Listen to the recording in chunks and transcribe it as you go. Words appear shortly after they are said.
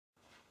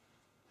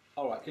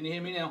All right, can you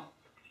hear me now?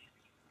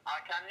 I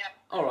can, yeah.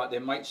 All right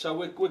then, mate. So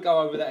we'll go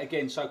over that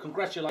again. So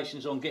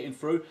congratulations on getting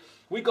through.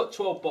 We got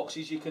 12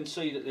 boxes. You can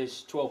see that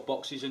there's 12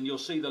 boxes, and you'll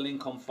see the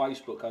link on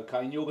Facebook,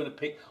 okay? And you're going to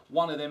pick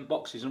one of them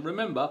boxes. And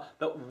remember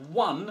that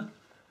one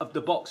of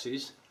the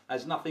boxes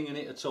has nothing in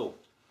it at all.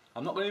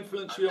 I'm not going to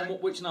influence you on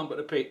which number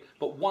to pick,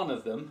 but one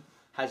of them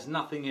has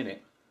nothing in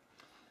it.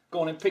 Go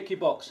on and pick your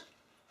box.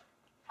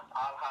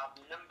 I'll have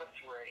number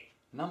 3.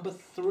 Number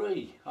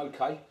 3,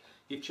 okay.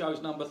 You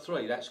chose number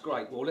 3, that's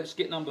great. Well, let's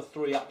get number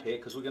 3 up here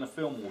because we're going to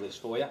film all this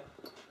for you.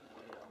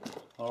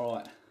 All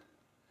right,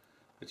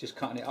 we're just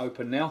cutting it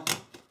open now.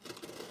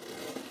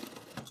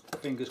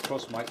 Fingers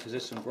crossed, mate, because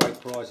there's some great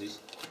prizes.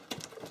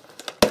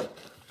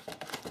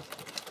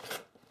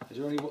 Is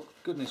there any,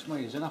 goodness me,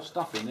 there's enough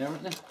stuff in there,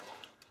 isn't there?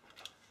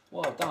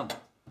 Well done.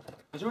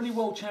 Is there any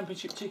World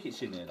Championship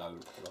tickets in there, though?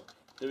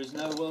 There is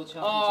no World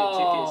Championship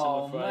tickets,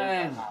 I'm afraid.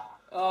 Man.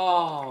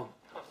 Oh,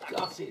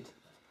 gutted.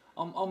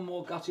 I'm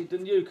more gutted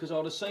than you because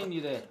I'd have seen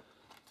you there.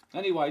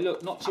 Anyway,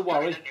 look, not to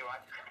worry.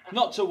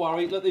 Not to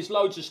worry. Look, there's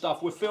loads of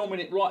stuff. We're filming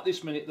it right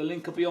this minute. The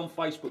link will be on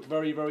Facebook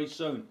very, very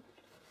soon.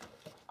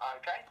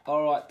 Okay.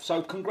 All right.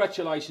 So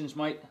congratulations,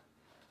 mate.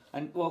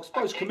 And well, I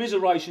suppose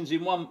commiserations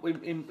in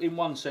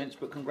one sense,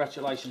 but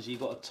congratulations, you've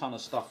got a ton of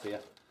stuff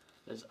here.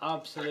 There's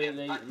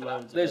absolutely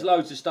loads. There's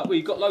loads of stuff. Well,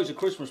 you've got loads of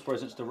Christmas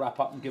presents to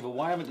wrap up and give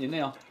away, haven't you?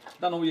 Now,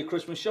 done all your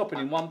Christmas shopping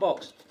in one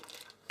box.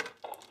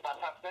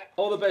 Fantastic.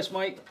 All the best,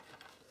 mate.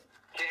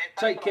 Cheers.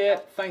 Take care.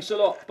 Thanks a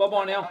lot. Bye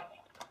bye now.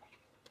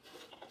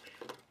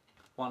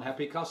 One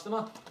happy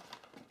customer.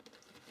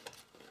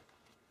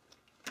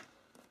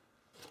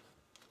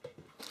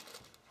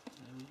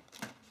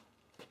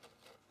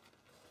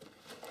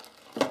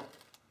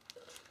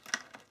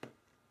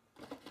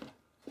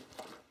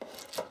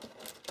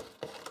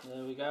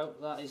 There we go.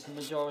 That is the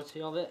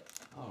majority of it.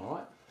 All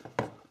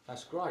right.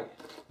 That's great.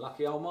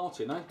 Lucky old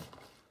Martin, eh?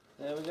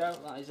 There we go.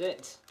 That is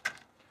it.